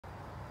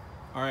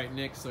All right,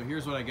 Nick, so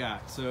here's what I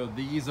got. So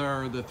these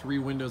are the 3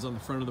 windows on the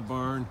front of the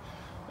barn.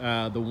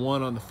 The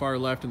one on the far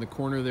left in the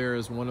corner there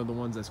is one of the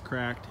ones that's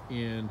cracked,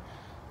 and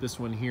this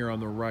one here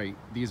on the right.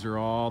 These are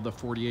all the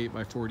 48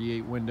 by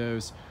 48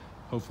 windows.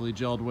 Hopefully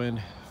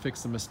JeldWen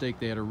fixed the mistake.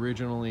 They had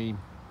originally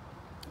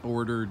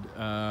ordered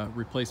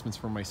replacements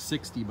for my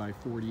 60 by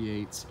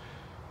 48s,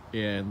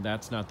 and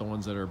that's not the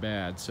ones that are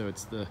bad. So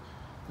it's the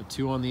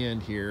 2 on the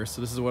end here.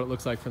 So this is what it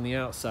looks like from the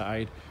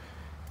outside.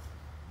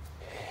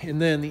 And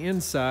then the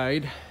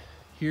inside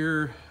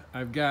here,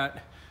 I've got,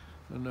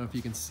 I don't know if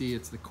you can see,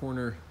 it's the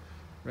corner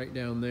right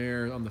down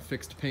there on the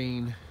fixed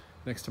pane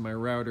next to my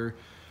router.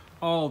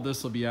 All of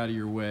this will be out of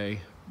your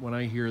way. When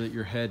I hear that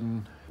you're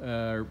heading,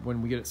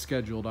 when we get it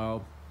scheduled,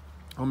 I'll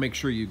make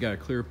sure you've got a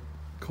clear,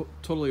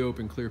 totally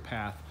open, clear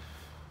path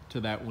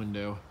to that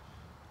window.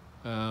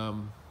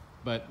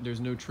 But there's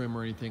no trim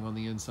or anything on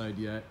the inside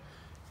yet.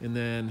 And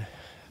then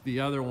the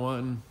other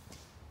one,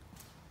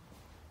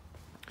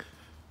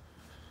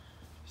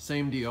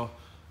 same deal,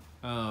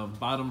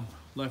 bottom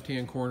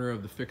left-hand corner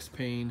of the fixed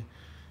pane.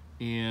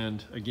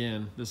 And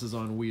again, this is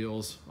on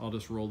wheels. I'll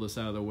just roll this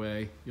out of the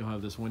way. You'll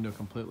have this window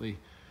completely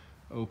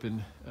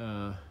open,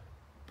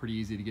 pretty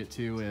easy to get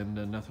to,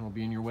 and nothing will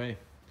be in your way.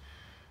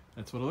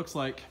 That's what it looks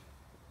like.